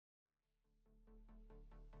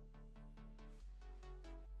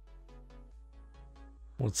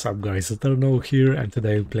What's up guys, Eternal here, and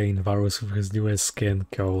today I'm playing Varus with his newest skin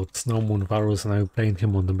called Snowmoon Varus, and I'm playing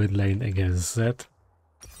him on the mid lane against Zed.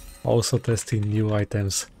 Also testing new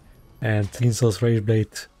items, and Kinsel's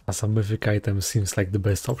Rageblade as a mythic item seems like the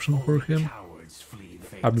best option for him.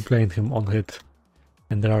 I'll be playing him on hit,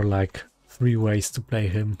 and there are like 3 ways to play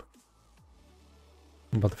him.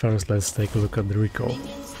 But first let's take a look at the recall.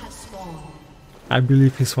 I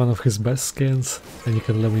believe he's one of his best skins, and you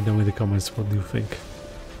can let me know in the comments what you think.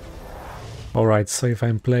 Alright, so if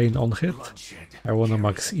I'm playing on hit, I wanna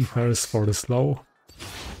max E first for the slow.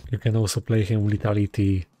 You can also play him with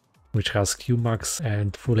Lethality, which has Q max,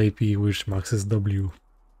 and full AP, which maxes W.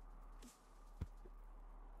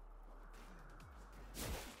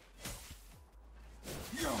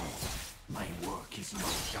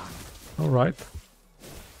 Alright.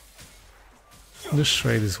 This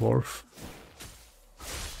trade is worth.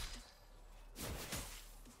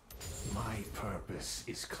 My purpose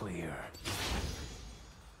is clear.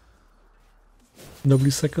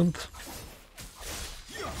 W second.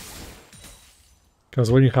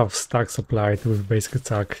 Because when you have stacks applied with basic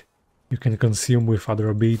attack, you can consume with other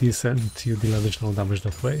abilities and you deal additional damage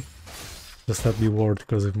that way. Just let me ward,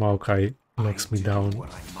 because if Maokai knocks me down,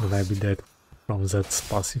 then I'll be dead from Zed's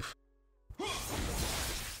passive.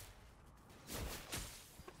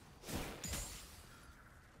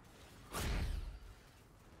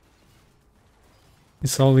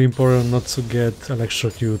 It's only important not to get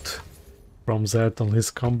electrocuted from Zed on his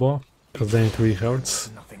combo, because then it really hurts.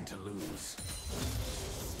 Nothing to lose.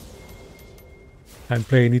 I'm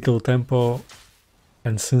playing little tempo,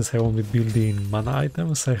 and since I won't be building mana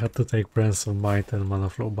items, I had to take Brands of Might and Mana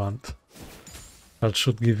Flow Band. That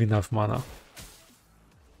should give enough mana.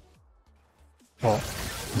 Oh,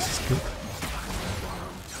 this is good.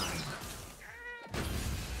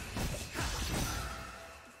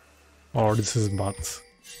 Or this is bad.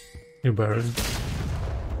 You buried.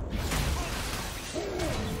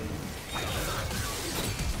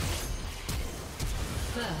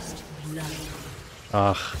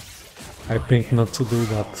 Ah, I think not to do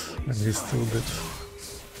that, and he still did.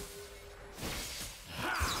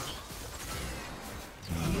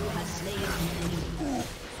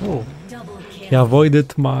 Oh, he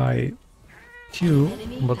avoided my Q,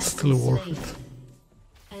 but still worth it.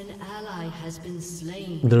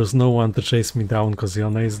 There's no one to chase me down because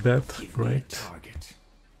Yona is dead. Great.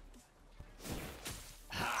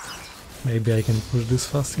 Maybe I can push this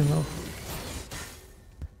fast enough.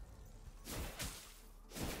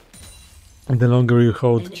 And the longer you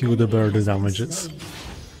hold Q, the better the damages.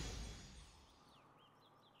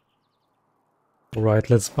 Alright,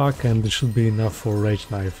 let's back, and it should be enough for Rage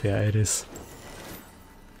Knife. Yeah, it is.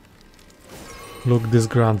 Look, this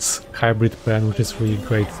grants hybrid pen, which is really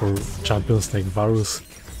great for champions like Varus,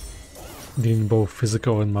 dealing both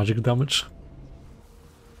physical and magic damage.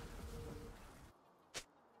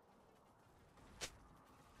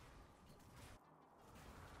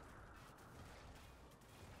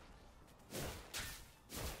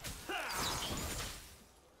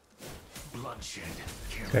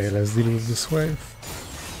 Okay, let's deal with this wave.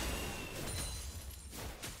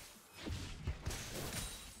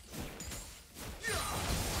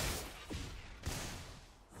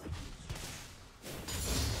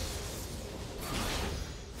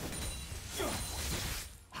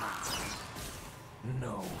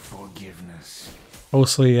 No forgiveness.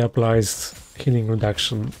 Also, he applies healing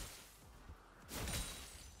reduction.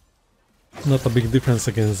 Not a big difference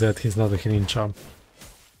against that, he's not a healing champ.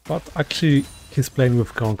 But actually, he's playing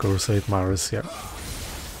with Conqueror, so it matters, yeah.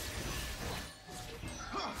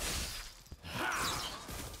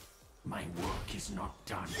 My work is not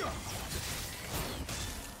done.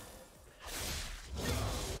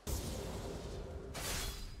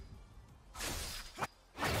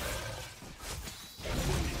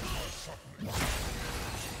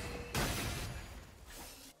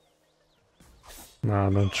 Nah,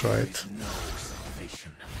 don't try it. No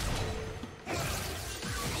salvation.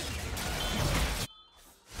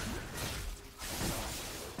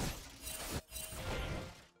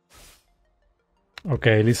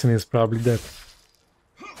 Okay, Listen is probably dead.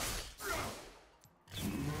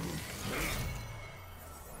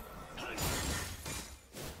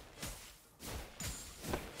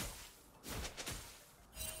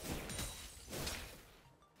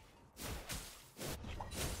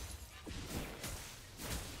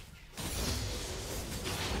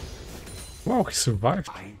 Wow, he survived.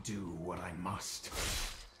 I do what I must.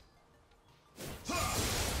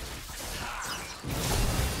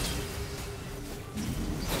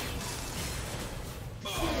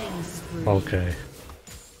 Okay.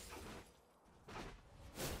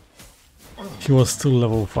 he was still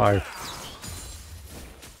level 5.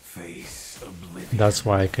 Face oblivion. That's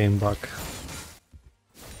why I came back.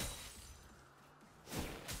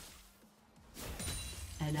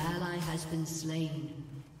 An ally has been slain.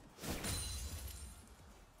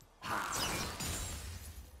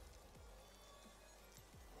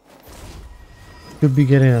 Could be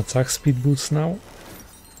getting attack speed boosts now.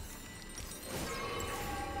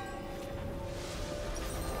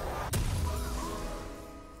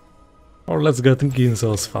 Or let's get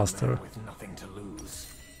Ginzos faster. With nothing to lose.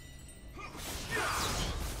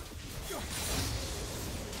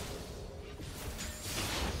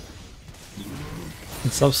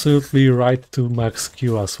 It's absolutely right to max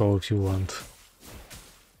Q as well if you want.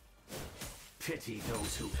 Pity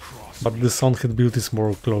those who cross. But the sun hit build is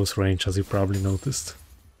more close range, as you probably noticed.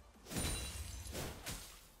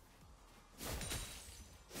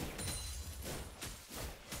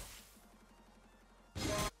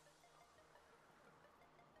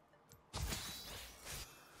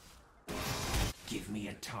 Give me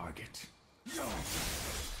a target.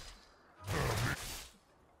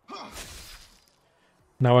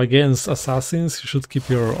 Now against assassins, you should keep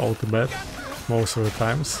your ultimate most of the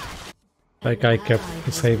times. Like I kept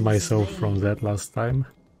to save myself from that last time.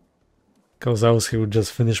 Cause else he would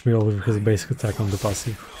just finish me off with his basic attack on the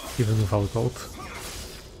passive, even without ult.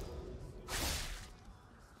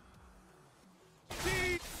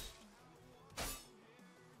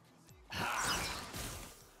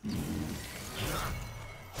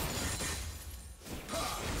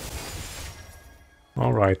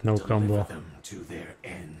 Alright, no combo. Them to their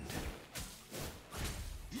end.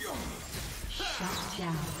 Shut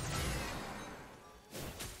down.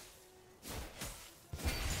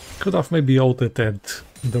 Could have maybe ulted at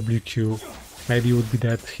WQ. Maybe it would be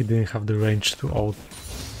that he didn't have the range to ult.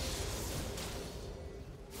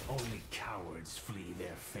 Only cowards flee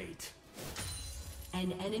their fate.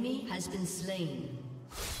 An enemy has been slain.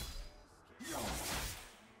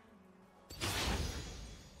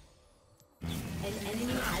 An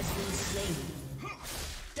enemy has been slain.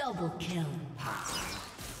 Double kill.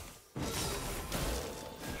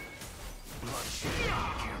 Bloodshed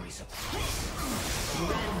carries a price.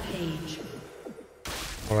 Rampage.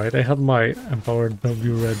 Alright, I had my empowered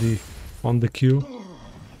W ready on the Q.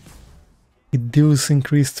 It deals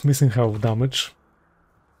increased missing health damage.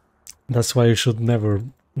 That's why you should never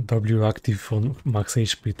W active on max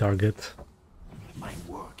HP target. My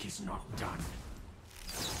work is not done.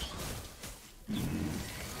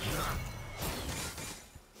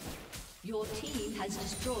 Your team has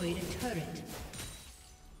destroyed a turret.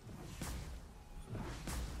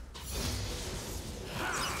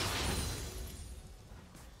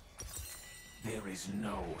 There is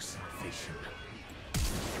no salvation.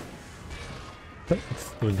 That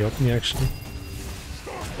still got me actually.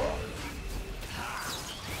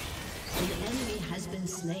 An enemy has been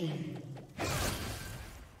slain.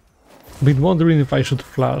 Been wondering if I should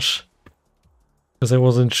flash. Because I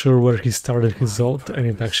wasn't sure where he started his ult and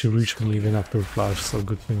it actually reached me even after flash, so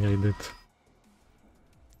good thing I did.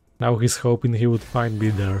 Now he's hoping he would find me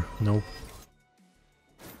there. Nope.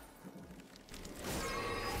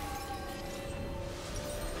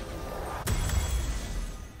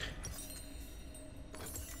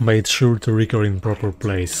 Made sure to recur in proper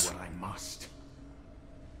place. What I must.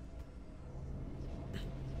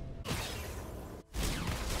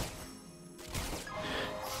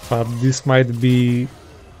 But this might be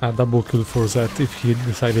a double kill for Zed if he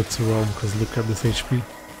decided to roam, because look at this HP.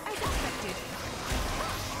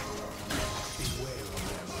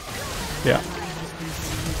 Yeah.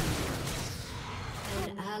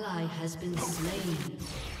 An ally has been slain.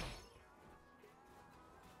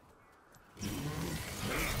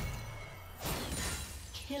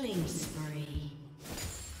 Killing spree.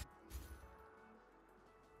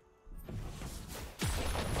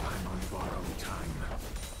 I'm on borrowed time.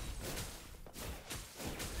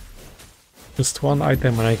 Just one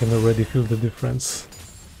item and I can already feel the difference.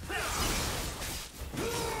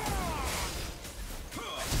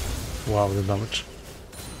 Wow, the damage.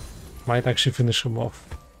 Might actually finish him off.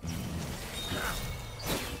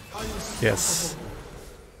 Yes.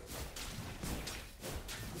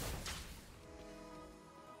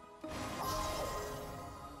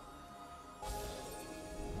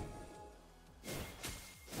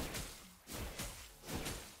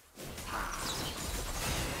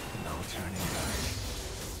 No turning back.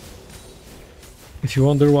 If you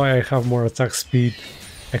wonder why I have more attack speed,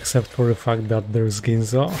 except for the fact that there's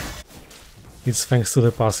Ginza, it's thanks to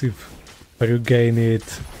the passive, where you gain it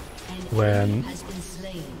when Has been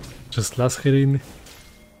slain. just last hitting,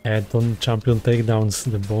 and on champion takedowns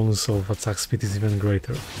the bonus of attack speed is even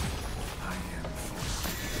greater. I am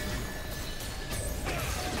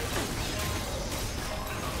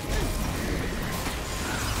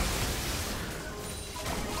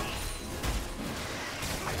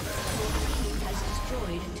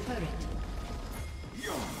turret.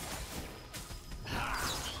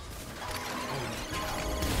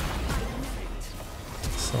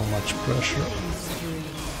 So much pressure.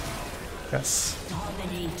 Yes.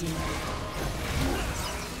 Dominating.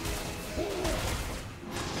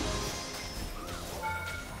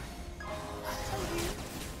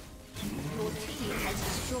 Your team has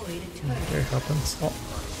destroyed a turret. Okay, happens. Oh.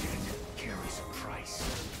 Carries a price.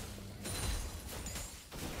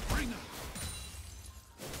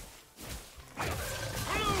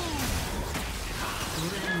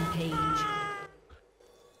 Rampage.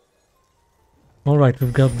 Alright,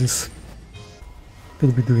 we've got this.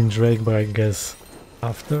 Could be doing Drake, but I guess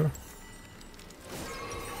after.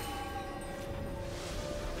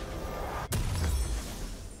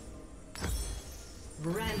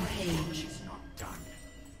 Rampage. It's not done.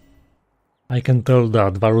 I can tell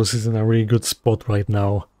that Varus is in a really good spot right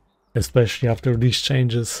now, especially after these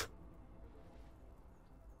changes.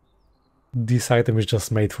 This item is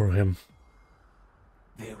just made for him.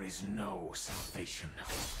 There is no salvation.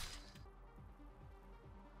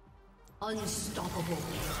 Unstoppable.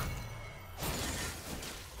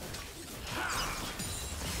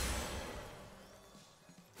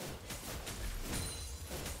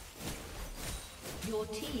 Your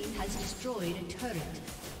team has destroyed a turret.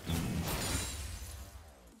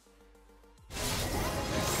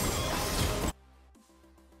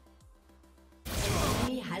 An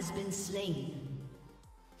enemy has been slain.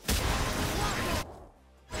 An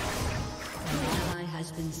ally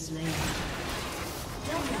has been slain.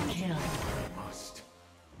 Double kill. Must.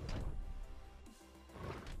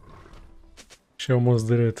 She almost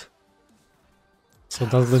did it. So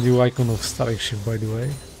that's the new icon of Static Shift, by the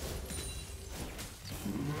way.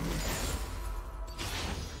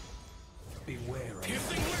 Beware of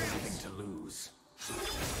everything to lose.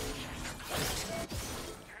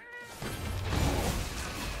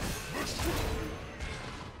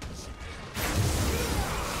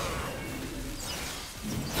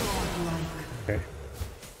 Okay.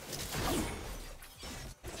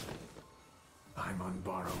 I'm on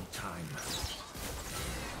borrowed time.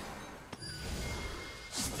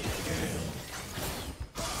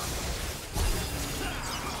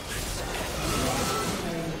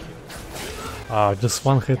 Ah, just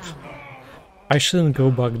one hit. I shouldn't go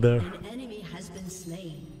back there. An enemy has been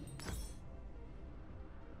slain.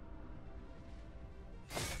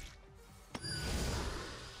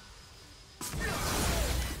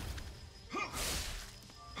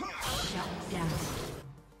 Shut down.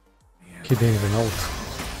 He didn't even out.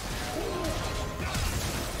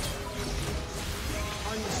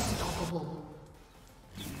 Unstoppable.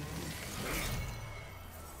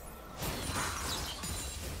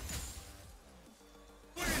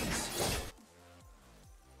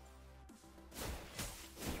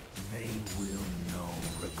 They will know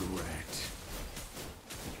regret.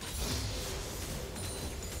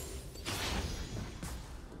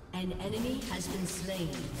 An enemy has been slain.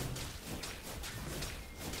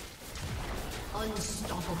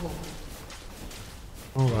 Unstoppable.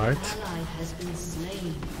 Alright. Ally has been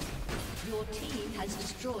slain. Your team has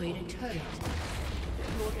destroyed a turret.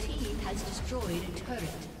 Your team has destroyed a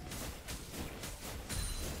turret.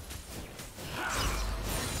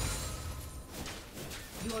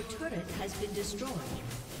 Your turret has been destroyed.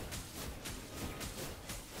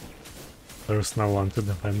 There's no one to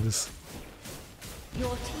defend this.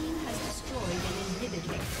 Your team has destroyed an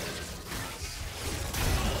inhibitor.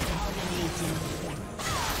 Dominating.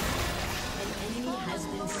 An enemy has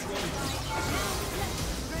been slain.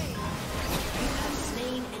 You have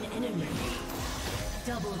slain an enemy.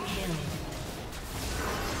 Double kill.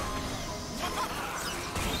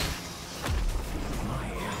 My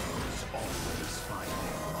arrows always find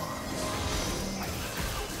their marks.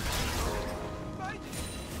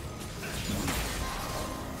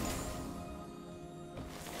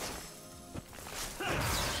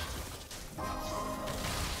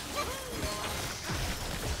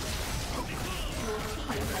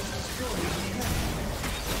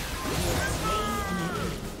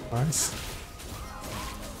 Nice.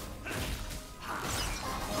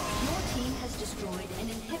 Your team has destroyed an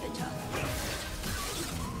inhibitor.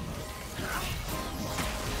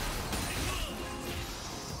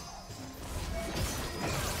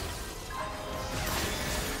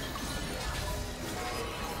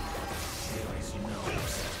 There is no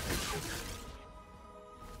salvation.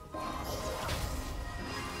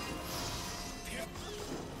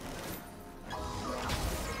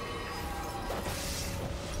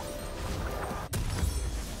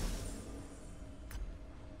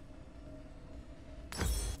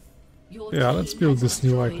 Your Yeah, team let's build has this new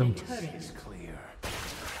destroyed a item. turret. It's clear.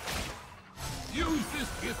 Use this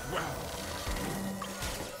gift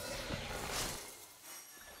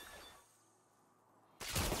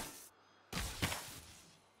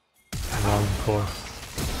for.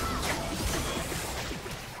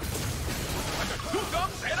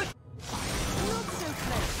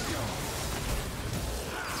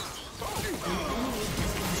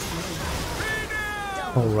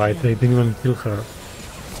 Alright, they didn't even kill her.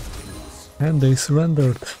 And they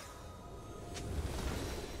surrendered.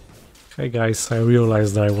 Hey guys, I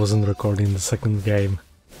realized that I wasn't recording the second game.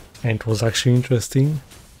 And it was actually interesting.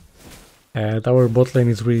 And our bot lane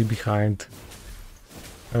is really behind.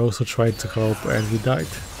 I also tried to help and we died.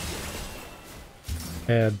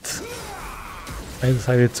 And I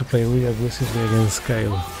decided to play really aggressively against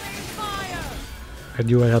Kayle. I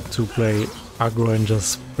knew I had to play aggro and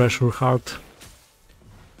just pressure hard.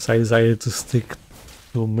 So I decided to stick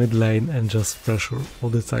to mid lane and just pressure all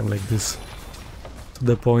the time like this. To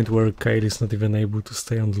the point where Kayle is not even able to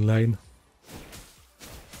stay on the lane.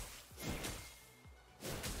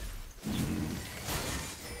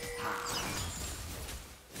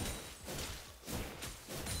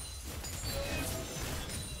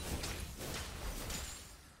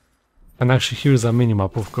 And actually here's a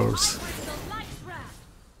minimap, of course.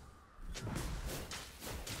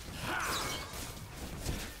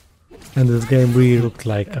 And this game really looked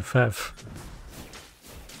like FF.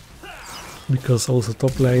 Because also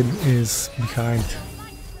top lane is behind.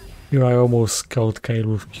 Here I almost killed Kayle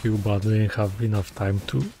with Q, but didn't have enough time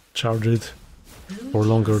to charge it for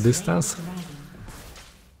longer distance.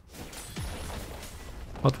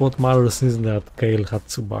 But what matters is that Kayle had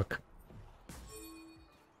to back.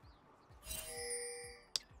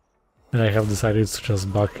 And I have decided to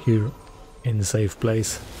just back here in a safe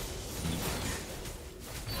place.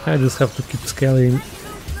 I just have to keep scaling.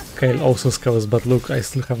 Kayle also scales, but look, I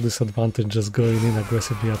still have this advantage just going in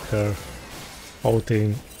aggressively at her,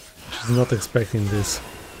 ulting. She's not expecting this,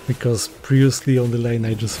 because previously on the lane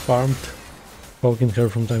I just farmed, poking her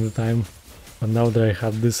from time to time, but now that I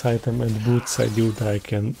have this item and boots, I knew that I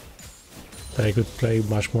could play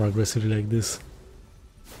much more aggressively like this.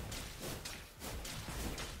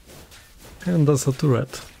 And that's a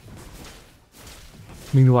turret.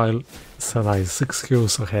 Meanwhile, Senna is 6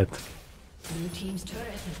 kills ahead. Blue team's turret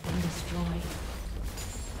has been destroyed.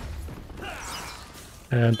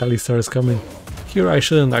 And Alistar is coming. Here I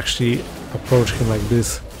shouldn't actually approach him like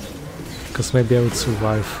this, because maybe I would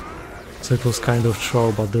survive. So it was kind of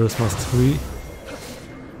troll, but there's +3.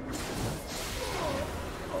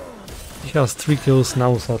 He has 3 kills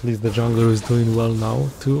now, so at least the jungler is doing well now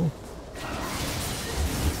too.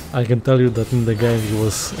 I can tell you that in the game he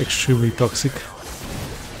was extremely toxic.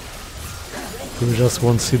 You just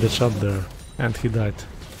won't see the chat there, and he died.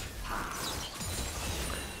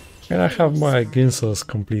 And I have my Ginsos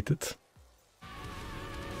completed.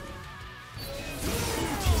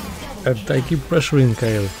 And I keep pressuring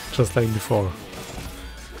Kayle, just like before.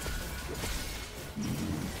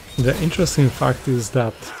 The interesting fact is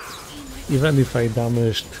that even if I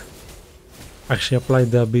damaged, actually applied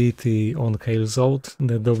the ability on Kayle's ult,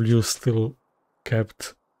 the W still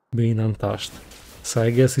kept being untouched. So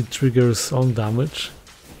I guess it triggers on damage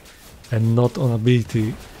and not on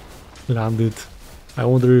ability landed. I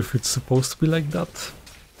wonder if it's supposed to be like that,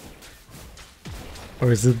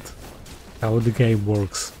 or is it how the game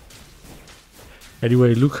works?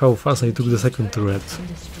 Anyway, look how fast I took the second turret.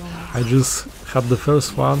 I just had the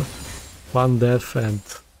first one death, and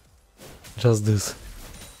just this.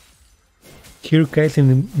 Here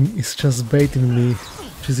Caitlyn is just baiting me.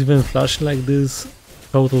 She's even flashing like this.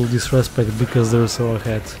 Total disrespect because they're so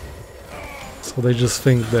ahead. So they just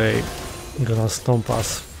think they gonna stomp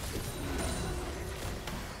us.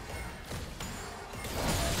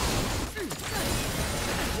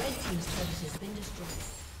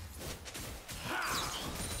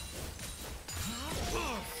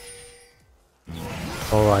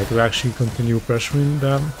 Alright, we actually continue pressuring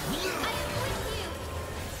them.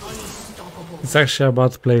 It's actually a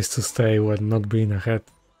bad place to stay when not being ahead.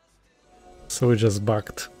 So we just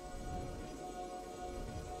backed.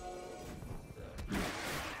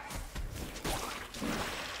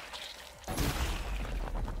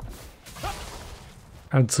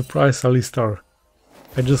 And surprise Alistar.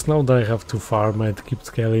 I just know that I have to farm and keep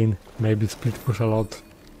scaling, maybe split push a lot.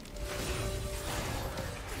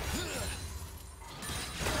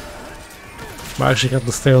 But I actually had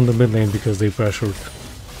to stay on the mid lane because they pressured.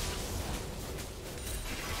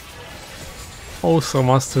 Also,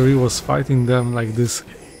 Master Yi was fighting them like this.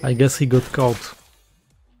 I guess he got caught.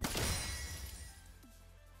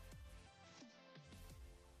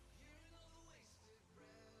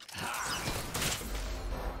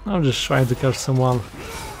 I'm just trying to catch someone.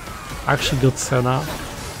 Actually got Senna,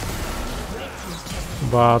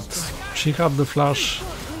 but she had the flash.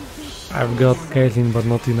 I've got Caitlyn, but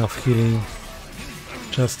not enough healing.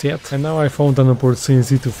 just yet. And now I found an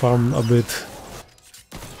opportunity to farm a bit.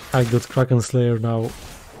 I got Kraken Slayer now.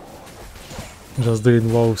 Just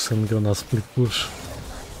doing wolves and gonna split push.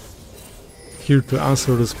 Here to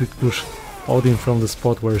answer the split push, Odin from the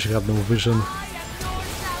spot where she had no vision.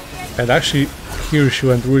 And actually here she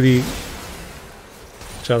went really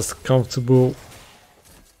just comfortable.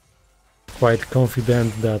 Quite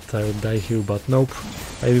confident that I would die here, but nope.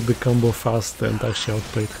 I did the combo fast and actually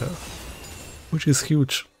outplayed her. Which is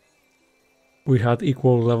huge. We had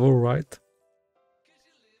equal level, right?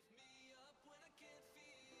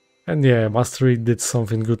 And yeah, Mastery did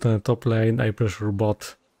something good on the top lane, I pressure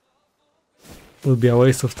bot. Would be a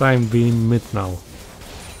waste of time being mid now.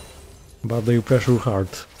 But they pressure hard,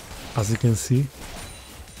 as you can see.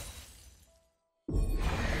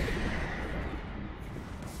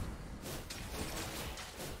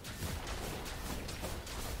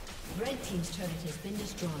 Red team's turret has been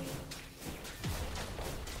destroyed.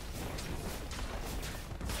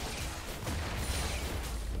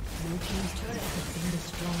 Blue team's turret has been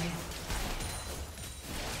destroyed.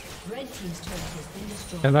 Red team's turret has been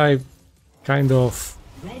destroyed. And I kind of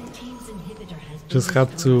Red team's inhibitor has been just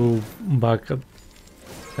had to back up.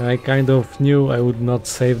 And I kind of knew I would not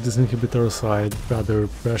save this inhibitor, so I'd rather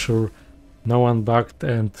pressure. No one backed,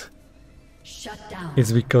 and shut down.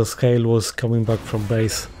 it's because Kale was coming back from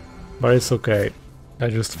base. But it's okay. I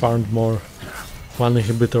just farmed more. One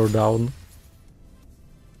inhibitor down.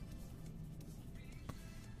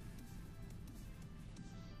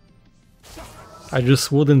 I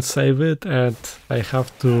just wouldn't save it, and I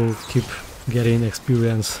have to keep getting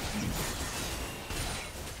experience.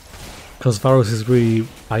 Because Varus is really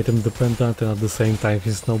item dependent, and at the same time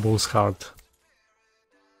he snowballs hard.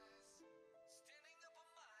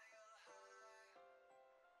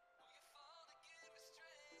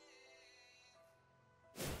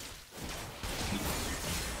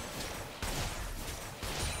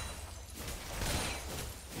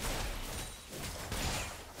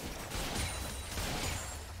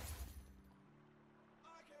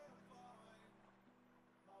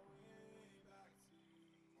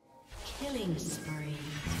 Killing spree.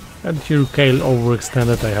 And here Kale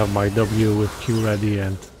overextended, I have my W with Q ready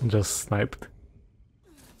and just sniped.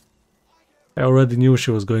 I already knew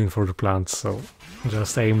she was going for the plant, so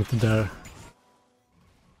just aimed there.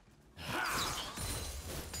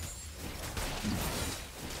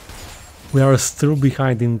 We are still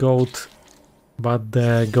behind in gold, but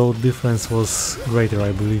the gold difference was greater,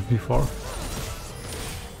 I believe, before.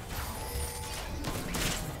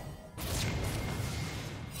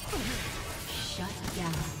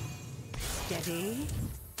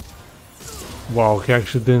 Wow, he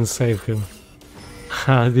actually didn't save him.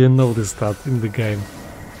 I didn't notice that in the game,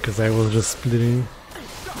 because I was just splitting.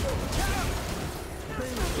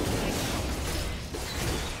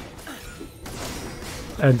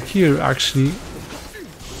 And here, actually,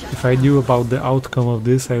 if I knew about the outcome of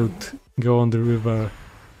this, I would go on the river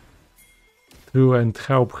through and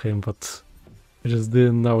help him, but I just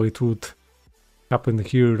didn't know it would happen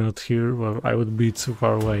here, not here. Well, I would be too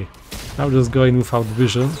far away. Now just going without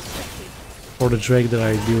vision. For the Drake that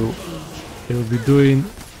I do, it will be doing.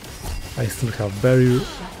 I still have barrier,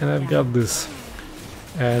 and I've got this.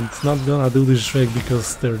 And not gonna do this Drake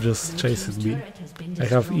because they're just chasing me. I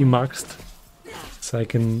have E maxed, so I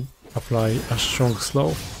can apply a strong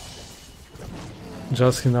slow.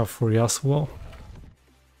 Just enough for Yasuo.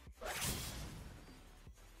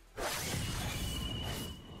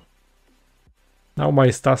 Now my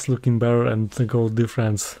stats looking better and the gold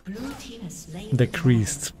difference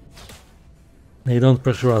decreased. They don't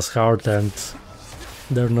pressure us hard and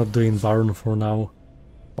they're not doing Baron for now,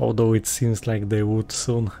 although it seems like they would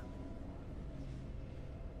soon.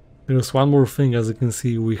 There's one more thing, as you can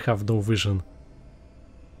see, we have no vision.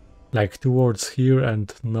 Like 2 wards here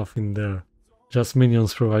and nothing there. Just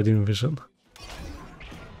minions providing vision.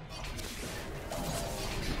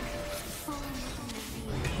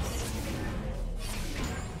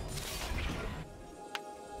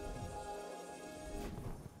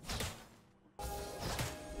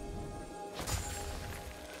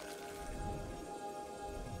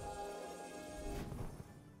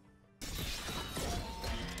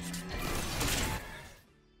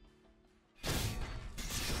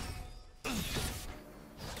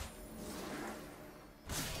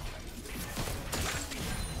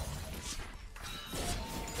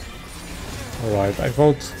 Alright, I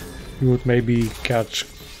thought he would maybe catch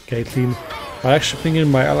Caitlyn. I'm actually thinking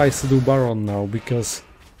my allies to do Baron now, because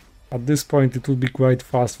at this point it would be quite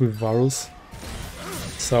fast with Varus.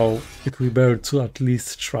 So it will be better to at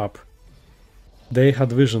least trap. They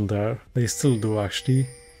had vision there, they still do actually.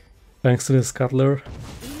 thanks to the scuttler.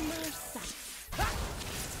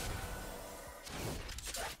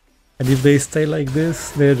 And if they stay like this,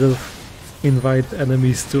 they just invite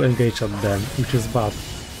enemies to engage at them, which is bad,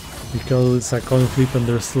 because it's a coin flip and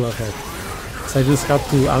they're still ahead. So I just had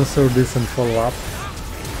to answer this and follow up.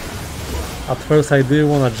 At first I didn't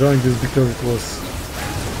want to join this because it was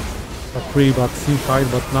a pretty bad team fight,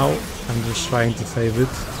 but now I'm just trying to save it.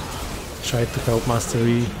 Try to help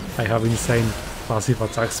Mastery. I have insane passive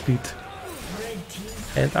attack speed.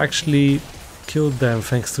 And actually killed them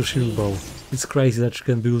thanks to shield bow. It's crazy that you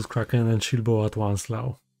can build Kraken and shield bow at once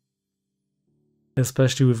now.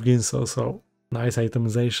 Especially with Ginso, so nice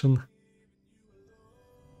itemization.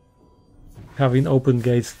 Having open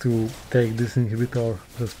gates to take this inhibitor,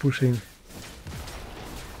 just pushing.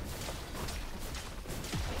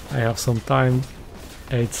 I have some time,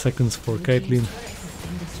 8 seconds for Caitlyn.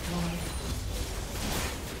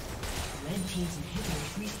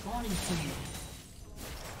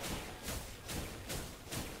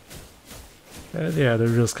 And yeah, they're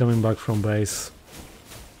just coming back from base.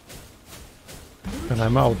 And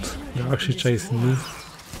I'm out. They're actually chasing me.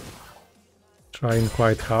 Trying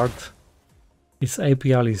quite hard. It's AP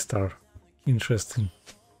Alistar. Interesting.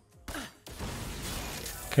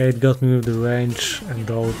 Kate got me with the range and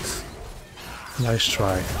ult. Nice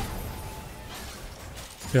try.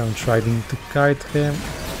 Yeah, I'm trying to kite him.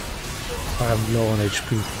 I'm low on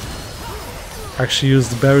HP. Actually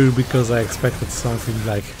used barrier because I expected something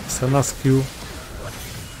like Senna's Q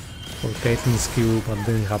or Caitlyn's Q, but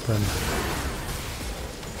didn't happen.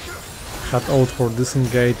 Had ult for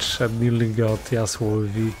disengage and nearly got Yasuo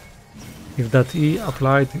with E. If that E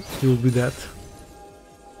applied, he would be dead.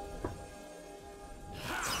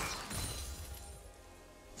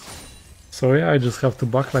 So yeah, I just have to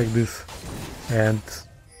back like this. And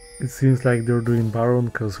it seems like they're doing Baron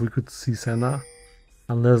because we could see Senna.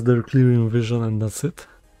 Unless they're clearing vision and that's it.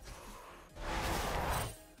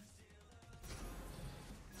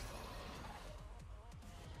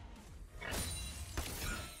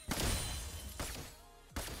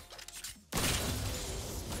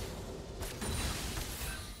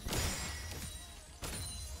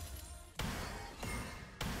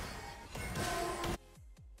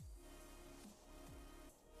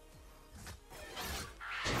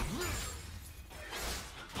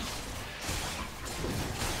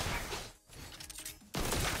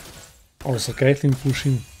 Also Caitlyn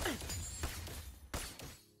pushing.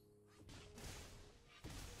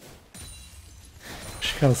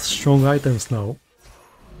 She has strong items now.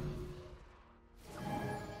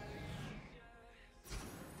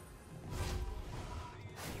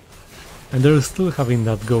 And they're still having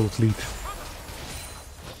that goat lead.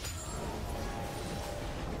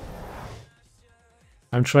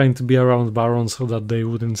 I'm trying to be around Baron so that they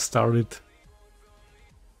wouldn't start it.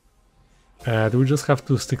 We just have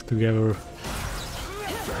to stick together.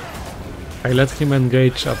 I let him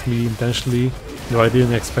engage at me intentionally, though I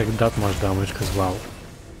didn't expect that much damage, cause wow.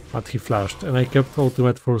 But he flashed, and I kept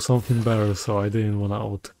ultimate for something better, so I didn't wanna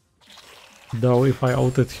ult. Though if I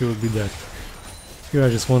ulted he would be dead. Here I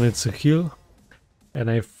just wanted to heal, and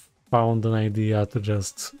I found an idea to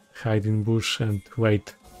just hide in bush and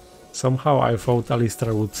wait. Somehow I thought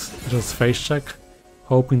Alistar would just face check,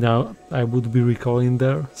 hoping that I would be recalling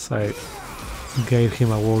there, so I gave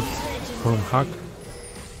him a ward from hack,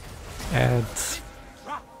 and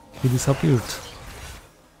he disappeared.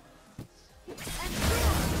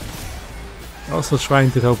 Also trying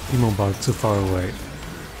to help Timo, but too far away.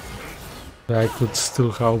 But I could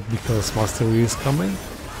still help because Mastery is coming.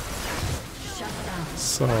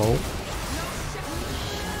 So...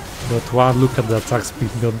 But one, look at the attack speed,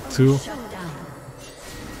 got 2.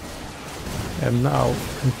 And now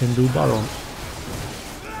we can do Baron.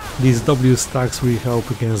 These W stacks really help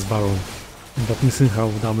against Baron, but missing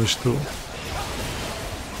half damage too.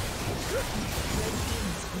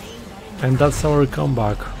 And that's our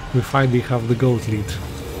comeback, we finally have the gold lead.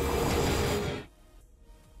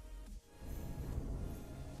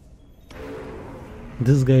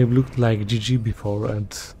 This game looked like GG before,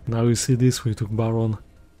 and now you see this, we took Baron,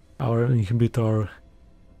 our inhibitor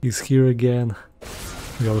is here again,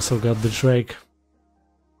 we also got the Drake.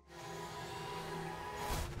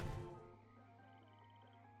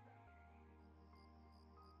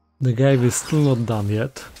 The game is still not done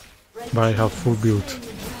yet, but I have full build,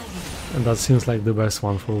 and that seems like the best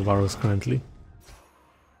one for Varus currently.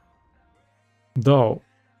 Though,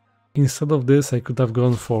 instead of this I could have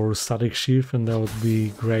gone for Static Sheath and that would be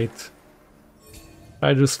great.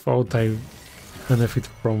 I just thought I benefit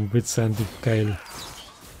from Vincent if Gale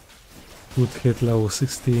would hit level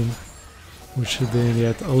 16, which he didn't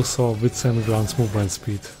yet. Also Vincent grants movement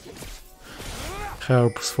speed,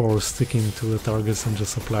 helps for sticking to the targets and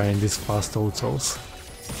just applying these fast autos.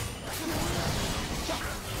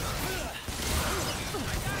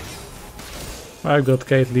 I've got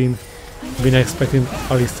Caitlyn, been expecting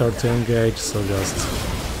Alistar to engage, so just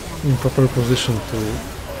in proper position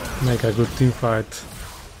to make a good team fight.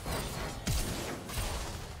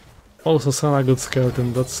 Also Sana got scared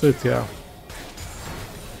and that's it, yeah.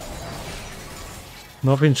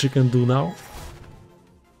 Nothing she can do now.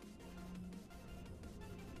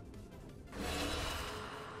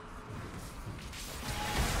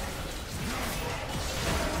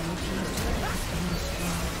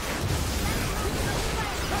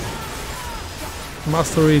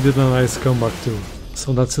 Mastery did a nice comeback too.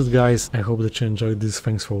 So that's it guys, I hope that you enjoyed this,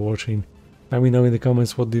 thanks for watching. Let me know in the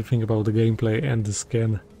comments what do you think about the gameplay and the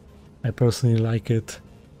skin. I personally like it.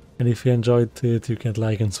 And if you enjoyed it, you can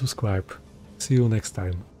like and subscribe. See you next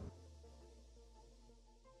time.